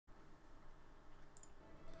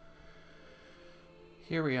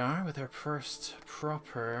Here we are with our first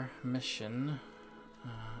proper mission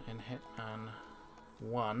in Hitman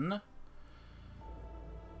 1.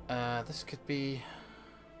 This could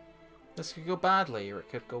go badly or it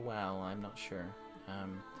could go well, I'm not sure.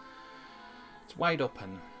 It's wide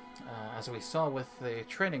open. As we saw with the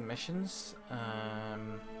training missions,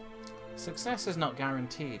 success is not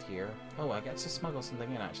guaranteed here. Oh, I get to smuggle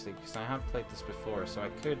something in actually, because I have played this before, so I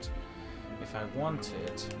could, if I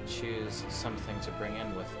wanted, choose something to bring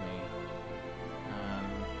in with me.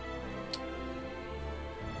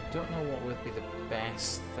 Don't know what would be the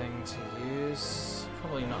best thing to use.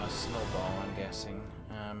 Probably not a snowball, I'm guessing.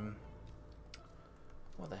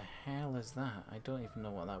 What the hell is that? I don't even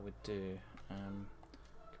know what that would do.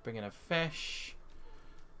 Could bring in a fish.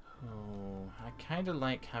 Oh, I kind of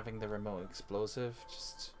like having the remote explosive,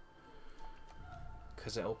 just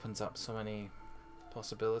because it opens up so many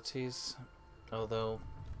possibilities. Although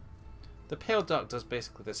the pale duck does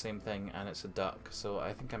basically the same thing, and it's a duck, so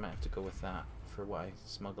I think I might have to go with that for what I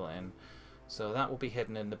smuggle in. So that will be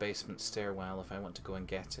hidden in the basement stairwell if I want to go and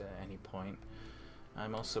get it at any point.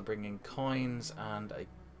 I'm also bringing coins and a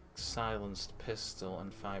silenced pistol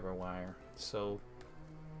and fiber wire. So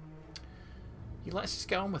let's just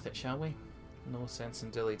get on with it, shall we? No sense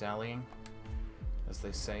in dilly-dallying, as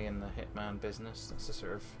they say in the Hitman business. That's the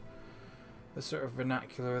sort of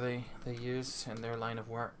vernacular they use in their line of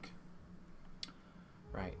work.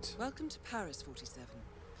 Right. Welcome to Paris 47.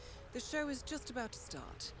 The show is just about to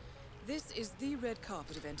start. This is the red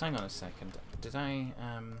carpet event. Hang on a second. Did I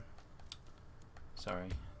sorry.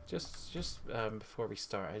 Just before we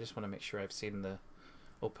start, I just want to make sure I've seen the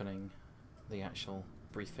opening, the actual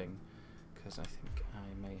briefing, because I think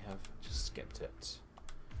I may have just skipped it.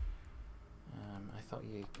 I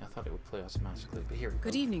thought it would play automatically, but here we go.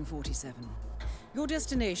 Good evening, 47. Your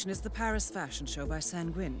destination is the Paris Fashion Show by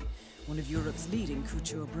Sanguine, one of Europe's leading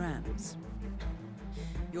couture brands.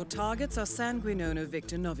 Your targets are Sanguine owner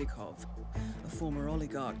Viktor Novikov, a former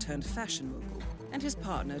oligarch turned fashion mogul, and his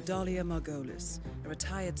partner Dalia Margolis, a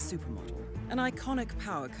retired supermodel, an iconic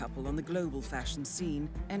power couple on the global fashion scene,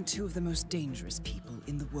 and two of the most dangerous people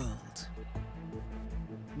in the world.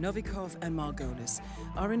 Novikov and Margolis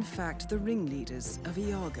are in fact the ringleaders of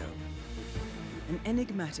Iago, an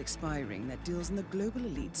enigmatic spy ring that deals in the global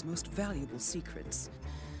elite's most valuable secrets.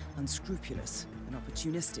 Unscrupulous and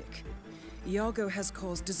opportunistic, Iago has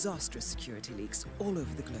caused disastrous security leaks all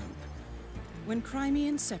over the globe. When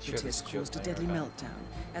Crimean separatists caused a deadly meltdown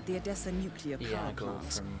at the Odessa nuclear power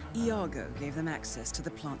plant, Iago gave them access to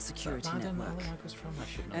the plant's security network.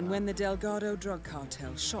 And when the Delgado drug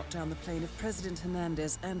cartel shot down the plane of President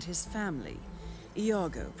Hernandez and his family,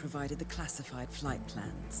 Iago provided the classified flight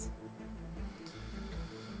plans.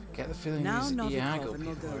 Get the feeling now Novikov and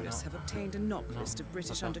Margolis have obtained a knock list of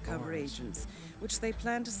British undercover agents, which they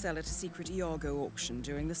plan to sell at a secret Iago auction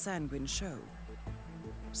during the Sanguine show.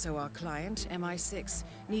 So our client, MI6,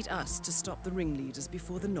 need us to stop the ringleaders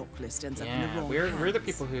before the knock list ends up in the wrong hands. We're the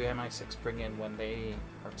people who MI6 bring in when they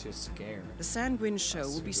are too scared. The Sanguine show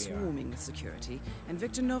will be swarming with security, and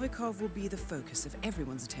Viktor Novikov will be the focus of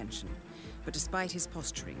everyone's attention. But despite his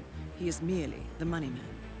posturing, he is merely the money man.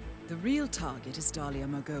 The real target is Dalia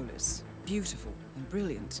Margolis. Beautiful and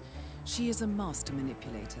brilliant, she is a master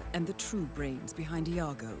manipulator and the true brains behind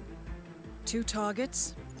Iago. Two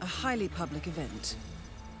targets, a highly public event.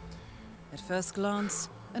 At first glance,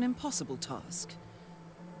 an impossible task.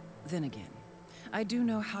 Then again, I do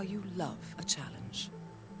know how you love a challenge.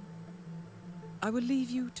 I will leave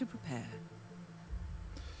you to prepare.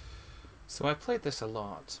 So I played this a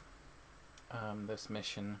lot, this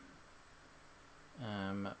mission.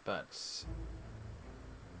 But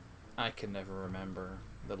I can never remember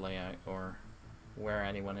the layout or where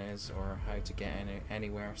anyone is or how to get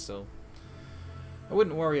anywhere, so I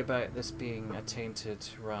wouldn't worry about this being a tainted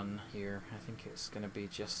run here. I think it's going to be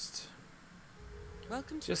just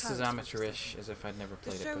as amateurish as if I'd never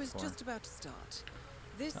played it before. The show is just about to start.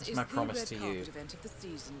 This That's is my the promise red to carpet you. event of the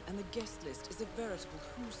season, and the guest list is a veritable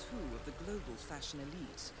who's who of the global fashion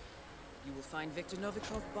elite. You will find Viktor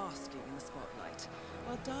Novikov basking in the spotlight,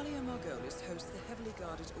 while Dalia Margolis hosts the heavily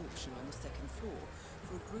guarded auction on the second floor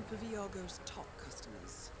for a group of Iago's top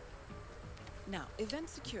customers. Now, event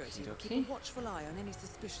security will keep a watchful eye on any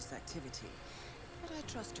suspicious activity, but I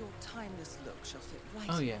trust your timeless look shall fit right.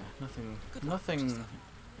 Oh yeah, nothing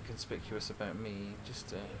conspicuous about me.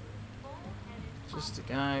 Just a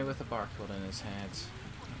guy with a barcode in his head.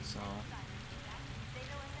 That's all.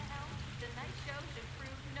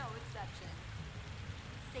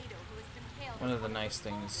 One of the nice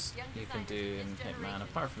things you can do in Hitman,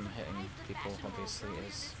 apart from hitting people, obviously,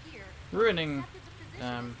 is ruining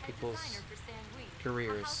people's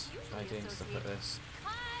careers by doing stuff like this.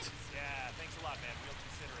 Yeah, thanks a lot, man. We'll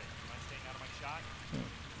consider it. You mind staying out of my shot?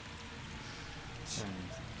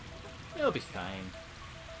 It'll be fine.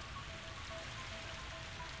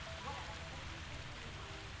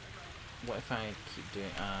 What if I keep doing?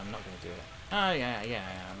 I'm not going to do it. Oh yeah, I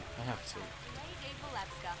am. I have to.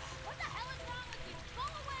 What the hell is wrong with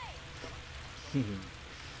you? Go away!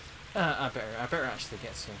 I better actually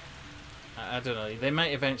get to. I don't know. They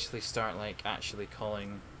might eventually start like actually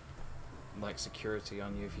calling like security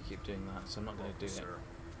on you if you keep doing that. So I'm not going to do it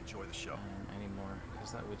Enjoy the show. anymore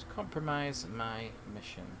because that would compromise my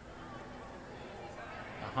mission.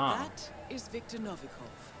 Aha. That is Viktor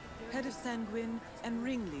Novikov, head of Sanguine and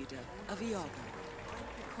ringleader of Iago.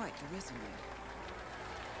 Quite the resume.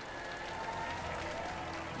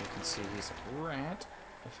 You can see he's red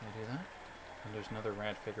if I do that. And there's another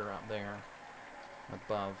red figure up there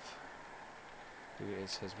above who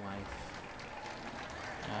is his wife.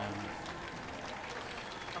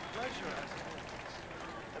 A pleasure,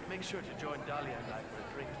 and make sure to join Dahlia and I for a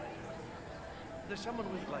drink later. There's someone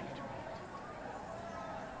we'd like to meet.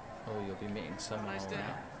 Oh, you'll be meeting someone. Nice day.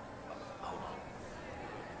 Alright. Hold on.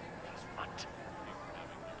 What?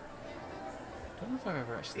 Don't know if I've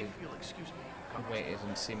ever actually If you'll excuse me. waited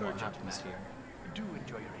and seen what happens here. Do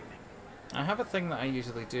enjoy your evening. I have a thing that I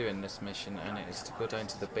usually do in this mission, and it is to go down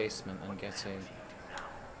to the basement and get a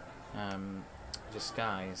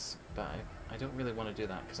disguise, but I don't really want to do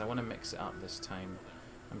that because I want to mix it up this time.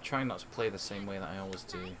 I'm trying not to play the same way that I always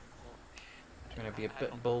do. I'm trying to be a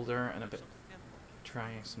bit bolder and a bit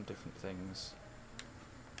trying some different things.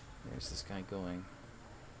 Where's this guy going?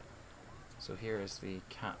 So here is the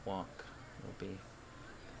catwalk. There'll be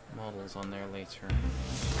models on there later.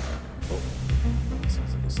 Oh,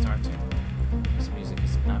 sounds like it's starting. This music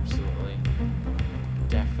is absolutely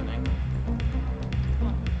deafening.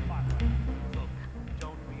 Look,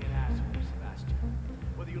 don't be an asshole, Sebastian.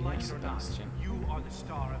 Whether you like it or not, Sebastian. you are the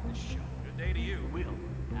star of this show. Good day to you. Will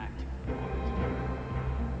act.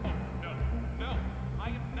 No, I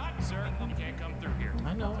am not. Sir, you can't come through here.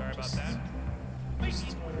 I know, Sorry about just- that. Just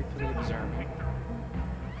creepily observing.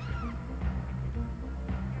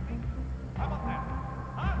 How about that?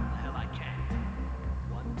 Huh? Hell, I can't.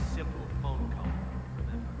 One simple phone call.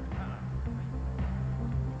 Remember?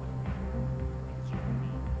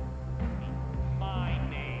 My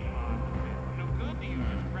name on the bill. No good to you,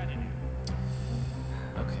 just read it.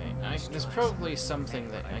 Okay, there's probably something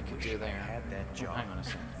that I could do there. had that Oh, job. hang on a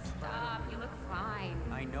second. Stop, you look fine.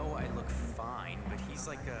 I know I look fine, but he's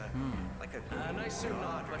like a Nice suit and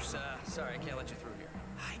all, but sorry, I can't let you through here.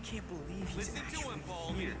 I can't believe he's Listen to actually him,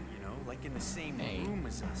 Paul. here, you know, like in the same Hey. room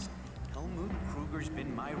as us. Helmut Kruger's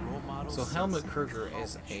been my role model So since Helmut Kruger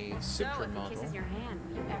is a So, if he supermodel. kisses your hand,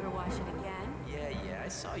 will you ever wash it again? Yeah, I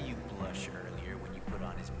saw you blush earlier when you put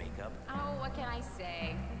on his makeup. Oh, what can I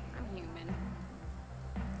say? I'm human.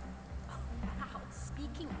 Oh, wow.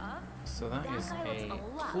 Speaking of, So that that is guy looks a a lot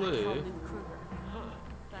like clue. Helmut Kruger.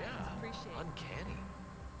 Uncanny.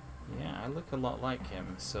 Yeah, I look a lot like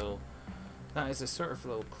him, so that is a sort of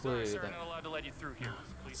little clue Sorry, sir, that, not allowed to let you through here. Oh,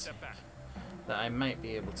 for Please God's step sake. back. that I might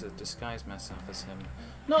be able to disguise myself as him.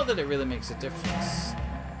 Not that it really makes a difference,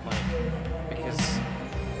 like, because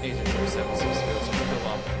Agent 476 goes to pull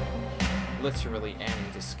off literally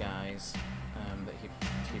any disguise that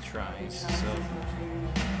he tries, so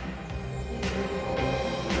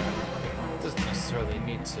it doesn't necessarily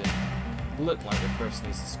need to look like the person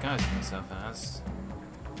he's disguising himself as.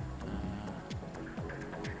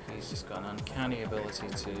 He's just got an uncanny ability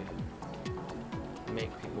to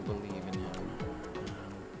make people believe in him.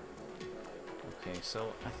 Okay,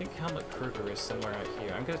 so I think Helmut Kruger is somewhere out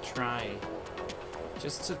here. I'm gonna try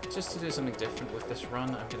just to do something different with this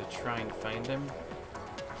run. I'm gonna try and find him.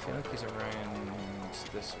 I feel like he's around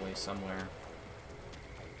this way somewhere.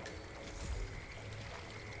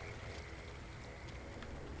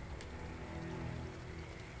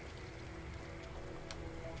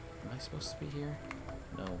 Am I supposed to be here?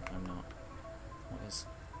 No, I'm not. What is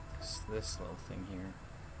this little thing here?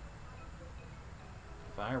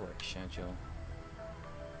 Fireworks schedule.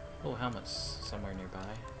 Oh, Helmut's somewhere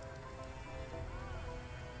nearby.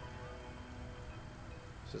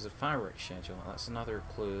 So there's a fireworks schedule. That's another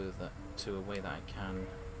clue that to a way that I can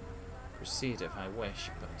proceed if I wish,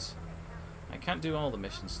 but I can't do all the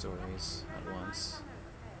mission stories at once.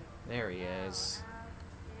 There he is.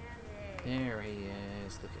 There he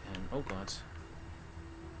is. Look at him. Oh god.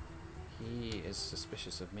 He is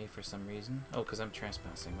suspicious of me for some reason. Oh, because I'm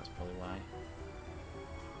trespassing. That's probably why.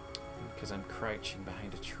 Because I'm crouching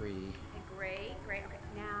behind a tree. Great. Okay,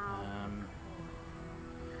 now.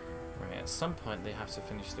 Right, at some point they have to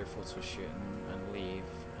finish their photo shoot and leave,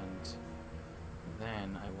 and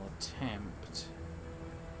then I will attempt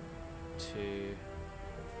to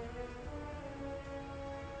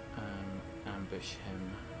ambush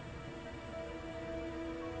him.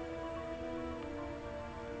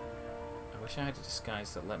 I wish I had a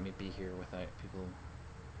disguise that let me be here without people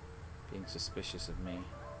being suspicious of me.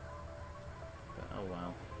 But oh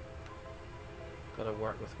well. Gotta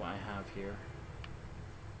work with what I have here.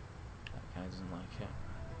 That guy doesn't like it.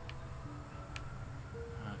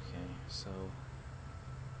 Okay, so...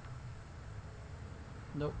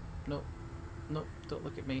 Nope, nope, nope, don't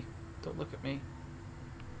look at me. Don't look at me.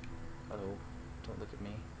 Hello, don't look at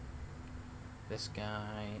me. This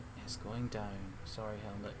guy is going down. Sorry,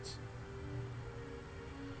 Helmet.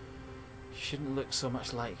 You shouldn't look so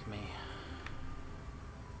much like me.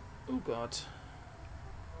 Oh god.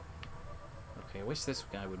 Okay, I wish this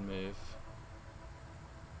guy would move.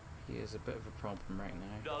 He is a bit of a problem right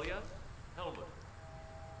now. Dahlia? Helmet.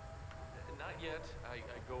 Not yet. I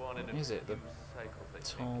go on in a Is it the few cycles, I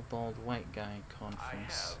think. tall, bald, white guy conference? I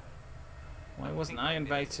have. Why wasn't I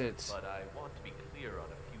invited? But I want to be clear on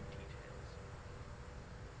a few details.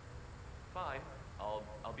 Fine.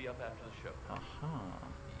 I'll be up after the show. Aha.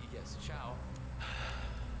 Yes, ciao.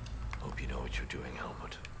 Hope you know what you're doing,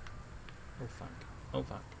 Helmut. Oh fuck. Oh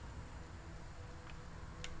fuck.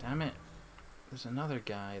 Damn it. There's another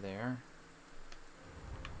guy there.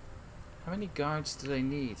 How many guards do they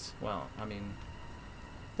need? Well, I mean...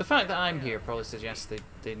 The fact that I'm here probably suggests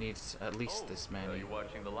they need at least this So many. you're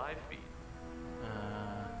watching the live feed?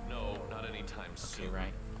 No, not anytime Okay, soon.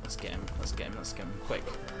 right. Let's get him. Let's get him. Let's get him. Quick.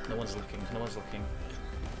 No one's looking. No one's looking.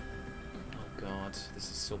 Oh god.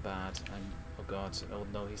 This is so bad. Oh god. Oh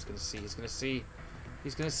no, he's gonna see. He's gonna see.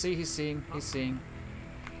 He's gonna see. He's seeing. He's seeing.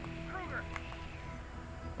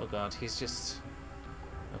 Oh god. He's just...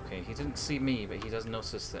 Okay, he didn't see me, but he does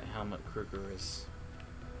notice that Helmut Kruger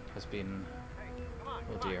has been...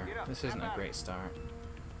 Oh dear. This isn't a great start.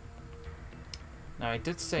 Now, I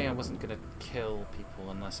did say I wasn't going to kill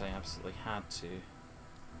people unless I absolutely had to.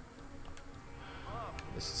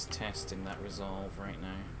 This is testing that resolve right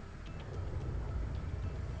now.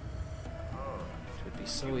 It would be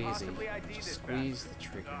so easy. Just squeeze the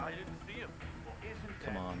trigger.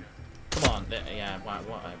 Come on. Come on. Yeah,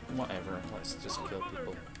 whatever. Let's just kill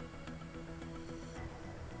people.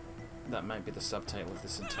 That might be the subtitle of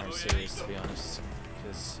this entire series, to be honest.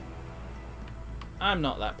 Because I'm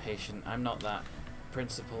not that patient. I'm not that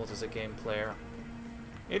principled as a game player.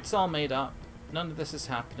 It's all made up. None of this is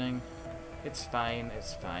happening. It's fine.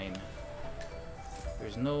 It's fine.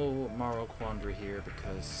 There's no moral quandary here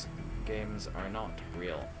because games are not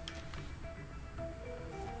real.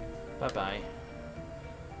 Bye-bye.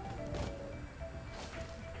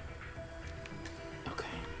 Okay.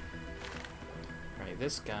 Right,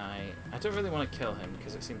 this guy... I don't really want to kill him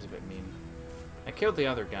because it seems a bit mean. I killed the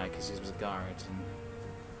other guy because he was a guard and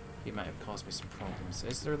he might have caused me some problems.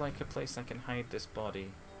 Is there like a place I can hide this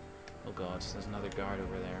body? Oh god, there's another guard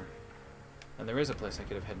over there. And there is a place I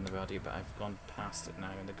could have hidden the body, but I've gone past it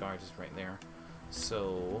now and the guard is right there.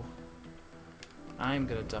 So I'm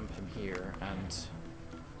gonna dump him here and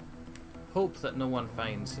hope that no one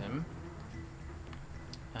finds him.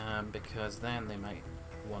 Because then they might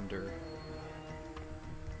wonder.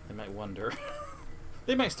 They might wonder.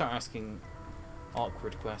 They might start asking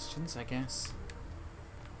awkward questions, I guess.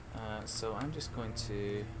 So I'm just going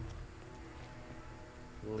to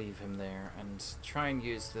leave him there and try and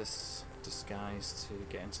use this disguise to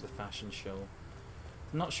get into the fashion show.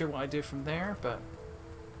 I'm not sure what I do from there, but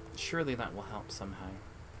surely that will help somehow.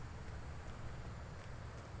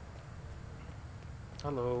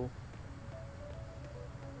 Hello.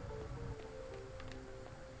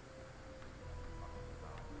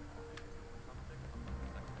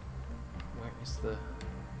 Where is the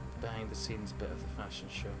behind the scenes bit of the fashion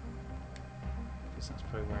show? Because that's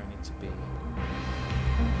probably where I need to be.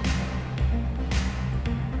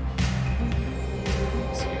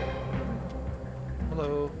 It's here.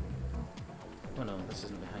 Hello. Oh no, this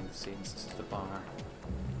isn't behind the scenes, this is the bar.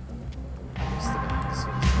 It's the behind the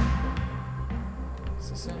scenes. Is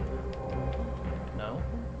this it? No?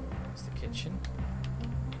 It's the kitchen?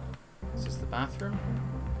 Is this the bathroom?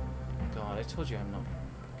 God, I told you I'm not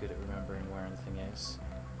good at remembering where anything is.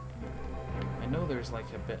 I know there's like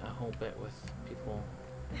a whole bit with people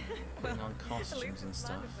putting on costumes and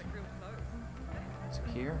stuff. Is it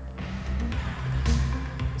here?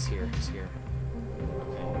 It's here, it's here.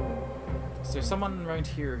 Okay. Is there someone around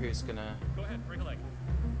here who's gonna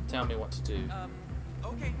tell me what to do?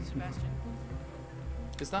 Okay, Sebastian.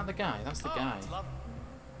 Is that the guy? That's the guy. It's lovely.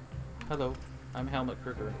 Hello. I'm Helmut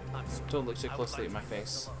Kruger. I'm sorry. Don't look too I would closely like at my to leave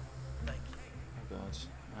face. alone. Thank you.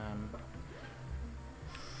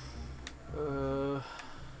 Oh god.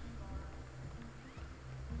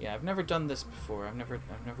 Yeah, I've never done this before. I've never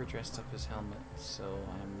dressed up as Helmut, so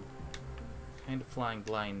I'm kind of flying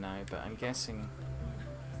blind now. But I'm guessing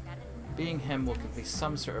being him will give me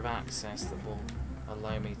some sort of access that will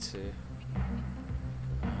allow me to.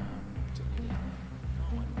 Don't need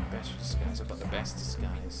it. Better disguise. I've got the best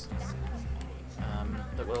disguise.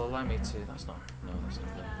 That will allow me to. That's not. No, that's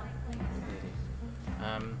not the lady.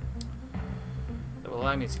 That will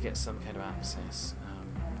allow me to get some kind of access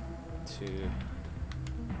to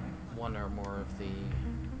one or more of the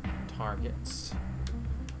targets.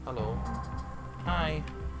 Hello. Hi.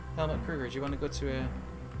 Helmut Kruger, do you want to go to a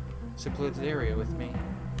secluded area with me?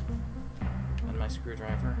 And my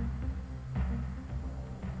screwdriver?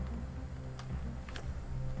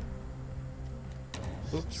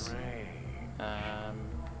 Oops.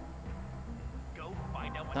 Go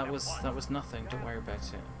find out what That was nothing, don't worry about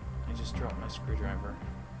it. I just dropped my screwdriver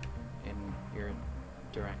in your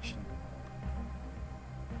direction.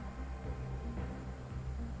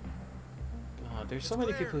 God, there's so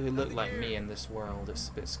many people who look like me in this world, it's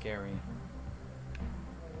a bit scary.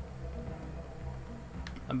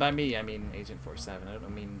 And by me, I mean Agent 47. I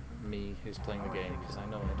don't mean me who's playing the game, because I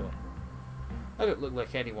know I don't look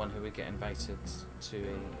like anyone who would get invited to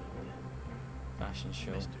a fashion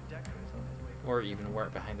show. Or even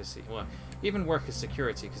work behind the scene. Well, even work as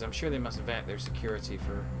security, because I'm sure they must vet their security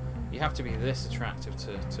for... You have to be this attractive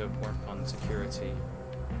to work on security.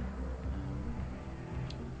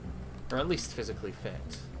 Or at least physically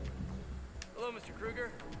fit. Hello, Mr.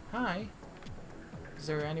 Kruger. Hi. Is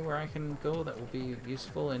there anywhere I can go that will be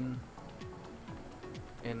useful in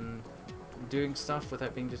doing stuff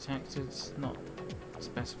without being detected? Not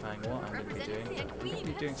specifying what I'm going to be doing, but I'm going to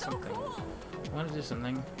be doing something. I want to do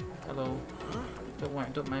something. Hello. Don't worry,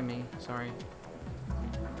 don't mind me. Sorry.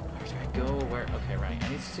 Where do I go? Where? Okay, right. I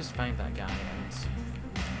need to just find that guy and...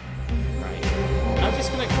 Right. I'm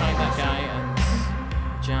just going to find that guy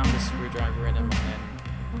and jam the screwdriver in him, and then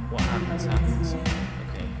what happens happens.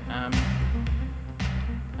 Okay.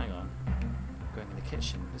 Hang on. Going in the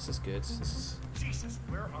kitchen. This is good. This is... Jesus,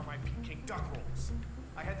 where are my Peking duck rolls?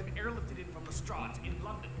 I had them airlifted in from Lestrade in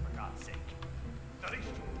London, for God's sake. The least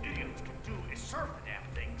you idiots can do is serve the damn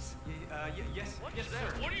things. Yes,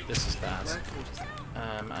 sir. This is bad.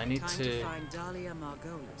 I need Time to... find Dahlia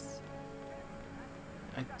Margolis.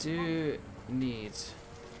 I do need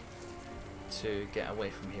to get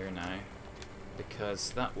away from here now,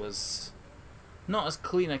 because that was not as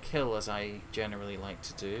clean a kill as I generally like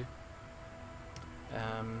to do.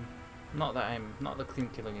 Not that clean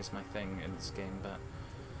killing is my thing in this game, but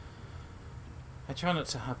I try not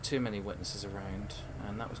to have too many witnesses around,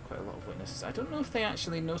 and that was quite a lot of witnesses. I don't know if they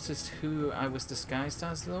actually noticed who I was disguised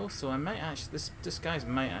as though, so I might actually, this disguise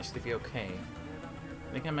might actually be okay.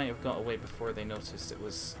 I think I might have got away before they noticed it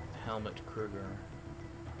was Helmut Kruger,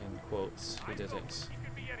 in quotes, who did it.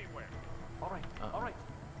 Alright.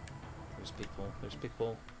 There's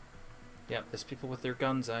people. Yep, there's people with their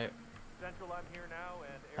guns out. Central, I'm here now,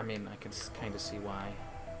 and I mean, I can kind of see why.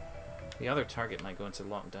 The other target might go into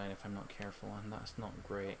lockdown if I'm not careful, and that's not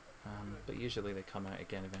great. But usually they come out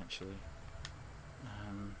again eventually.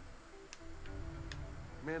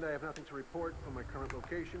 Command, I have nothing to report from my current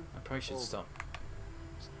location. I probably should stop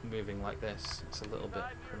moving like this. It's a little bit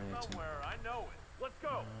incriminating. I know it. Let's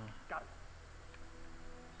go. Got it.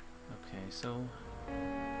 Okay, so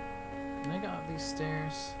can I get up these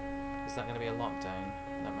stairs? Is that going to be a lockdown?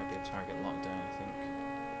 That might be a target lockdown, I think.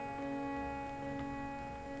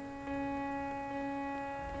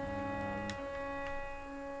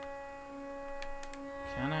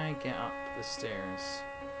 Can I get up the stairs?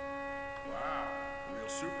 Wow, real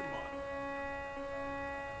supermodel.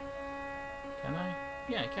 Can I?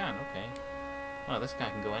 Yeah, I can, okay. Well, this guy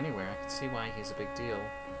can go anywhere. I can see why he's a big deal.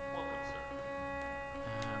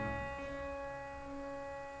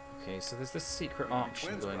 Okay, so there's this secret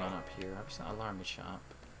auction going on up here. I wish that alarm would shut up.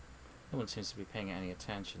 No one seems to be paying any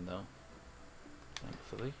attention, though.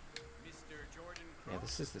 Thankfully. Yeah,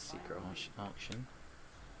 this is the secret auction.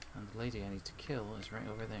 And the lady I need to kill is right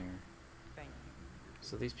over there.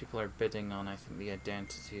 So these people are bidding on, I think, the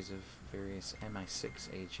identities of various MI6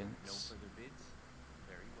 agents.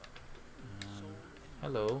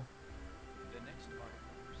 Hello.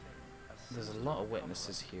 There's a lot of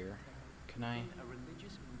witnesses here. Can I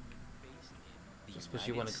suppose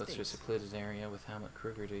you want to go to a secluded area with Helmut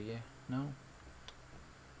Kruger, do you? No?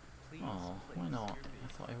 Oh, why not?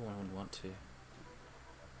 I thought everyone would want to.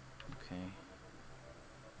 Okay.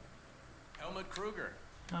 Helmut Kruger.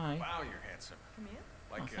 Hi. Wow, you're handsome. Come in.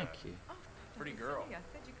 Like Oh, thank you. Oh, pretty don't be girl. silly. I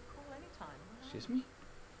said you could call anytime. Excuse me?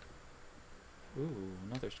 Ooh,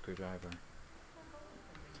 another screwdriver.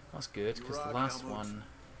 That's good, because the last one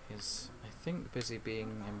is, I think, busy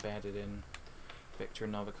being embedded in Viktor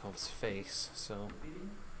Novikov's face, so...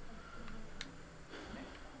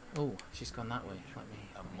 Oh, she's gone that way. Let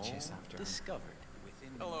me chase after her. Discovered within.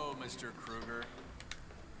 Hello, Mr. Kruger.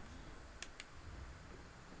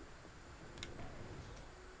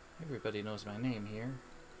 Everybody knows my name here.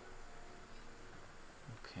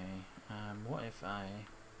 Okay, what if I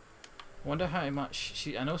wonder how much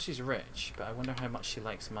she... I know she's rich, but I wonder how much she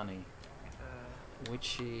likes money. Would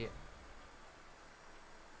she...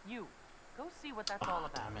 You, go see what that's all Oh,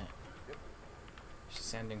 about. damn it. She's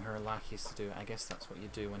sending her lackeys to do it. I guess that's what you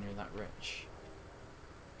do when you're that rich.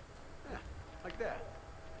 Yeah, like that.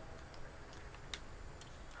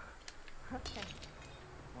 Okay.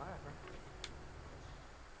 Whatever.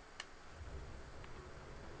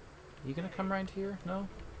 You gonna come round here? No?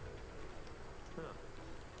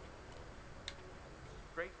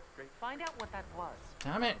 Great, great. Find out what that was.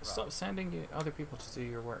 Damn it! Stop sending you other people to do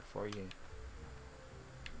your work for you.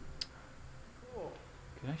 Cool.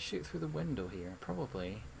 Can I shoot through the window here?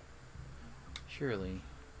 Probably. Surely.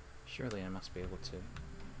 Surely I must be able to.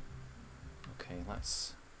 Okay,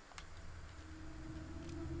 let's...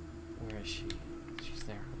 Where is she? She's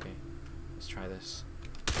there. Okay. Let's try this.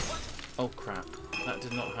 Oh crap. That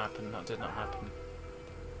did not happen. That did not happen.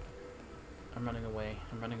 I'm running away.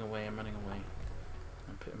 I'm running away. I'm running away.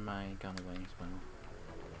 I'm putting my gun away as well.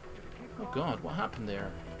 Oh god, what happened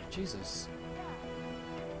there? Jesus.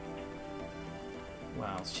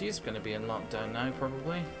 Wow, she's going to be in lockdown now,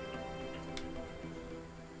 probably.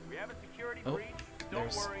 We have a security Oh, breach. Don't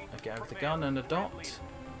there's worry. a guy with a We're gun and a friendly. dot.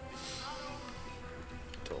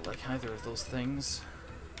 Don't like either of those things.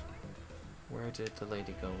 Where did the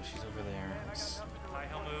lady go? She's over there. Let's... Hi,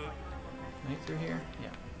 Helmut. Right through here? Yeah,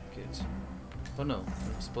 good. Oh no,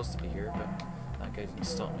 I'm supposed to be here, but that guy didn't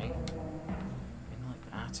stop me. In like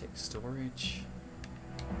attic storage.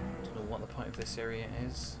 Don't know what the point of this area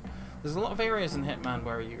is. There's a lot of areas in Hitman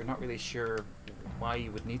where you're not really sure why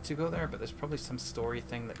you would need to go there, but there's probably some story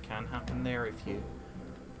thing that can happen there if you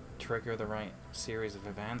trigger the right series of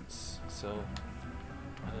events. So,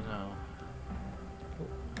 I don't know. Oh,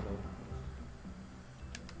 hello.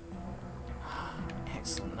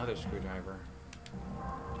 Excellent, another screwdriver.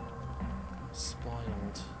 I'm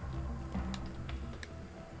spoiled.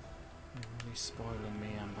 You're really spoiling me,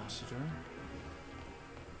 Ambassador.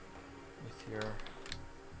 With your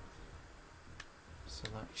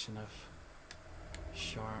selection of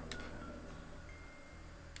sharp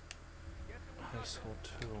household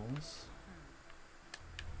tools.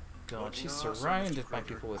 God, she's surrounded by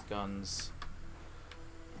people with guns.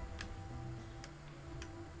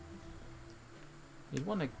 You'd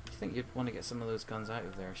want to think you'd want to get some of those guns out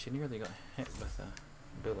of there. She nearly got hit with a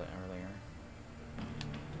bullet earlier.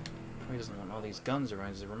 Probably doesn't want all these guns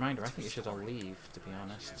around. As a reminder, I think you should all leave, to be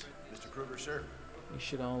honest. Mr. Kruger, sir. You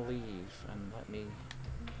should all leave and let me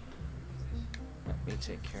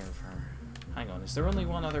take care of her. Hang on, is there only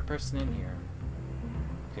one other person in here?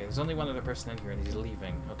 Okay, there's only one other person in here and he's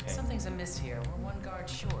leaving. Okay. Something's amiss here. We're one guard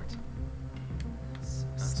short. So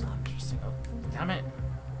That's sloppy. interesting. Oh, damn it!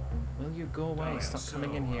 Will you go away? Stop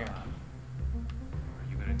coming in here. Are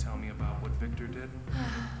you gonna tell me about what Victor did?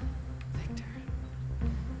 Victor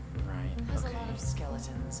Right. has Okay. a lot of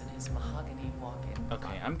skeletons in his mahogany walk-in.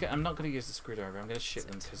 Okay, I'm not going to use the screwdriver. I'm going to shoot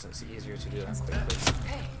them because it's easier to do that quickly.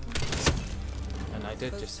 Hey, And I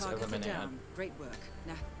did both just targets are eliminate down. Great work.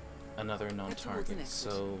 Now, another towards the non-target, next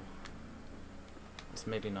so it's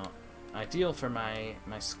maybe not ideal for my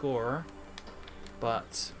score,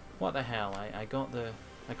 but what the hell? I got the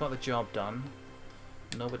job done.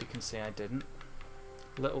 Nobody can say I didn't.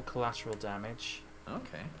 Little collateral damage.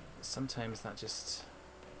 Okay. Sometimes that just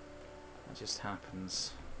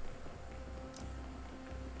happens.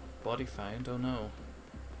 Body found? Oh no.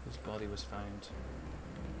 Whose body was found?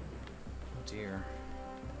 Oh dear.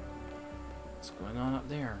 What's going on up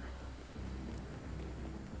there?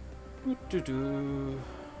 Doo-doo-doo.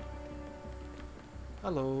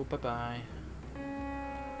 Hello, bye-bye.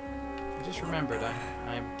 I just remembered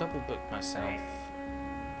I double booked myself.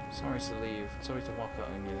 Sorry to leave. Sorry to walk out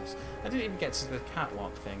on you this. I didn't even get to the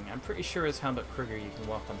catwalk thing. I'm pretty sure as Helmut Kruger you can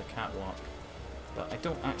walk on the catwalk. But I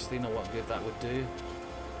don't actually know what good that would do.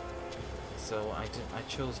 So I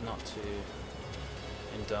chose not to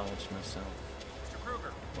indulge myself Mr. Kruger,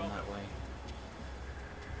 in welcome. that way.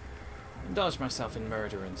 Indulge myself in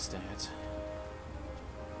murder instead.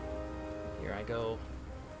 Here I go.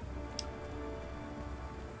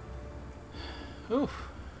 Oof.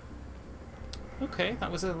 Okay,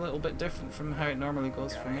 that was a little bit different from how it normally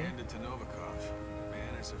goes for me. Hand it to Novikov.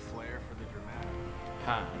 Man has a flair for the dramatic.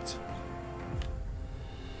 Had.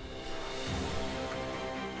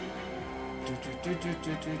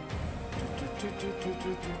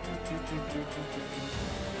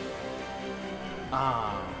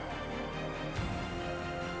 Ah.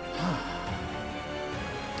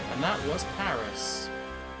 And that was Paris.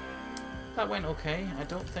 That went okay. I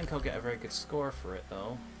don't think I'll get a very good score for it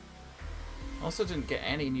though. Also didn't get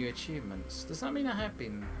any new achievements. Does that mean I have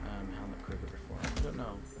been Helmut Kruger before? I don't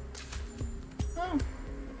know. Oh,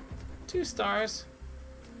 2 stars.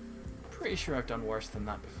 Pretty sure I've done worse than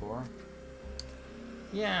that before.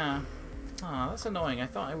 Yeah. Ah, that's annoying. I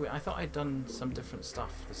thought I'd done some different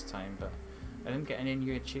stuff this time, but I didn't get any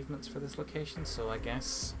new achievements for this location, so I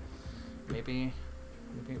guess maybe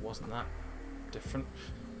it wasn't that different.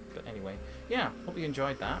 But anyway, yeah, hope you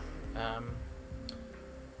enjoyed that.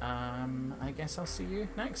 I guess I'll see you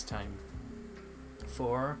next time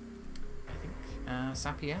for, I think,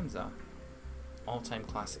 Sapienza, all-time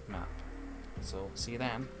classic map. So see you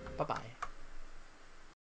then. Bye-bye.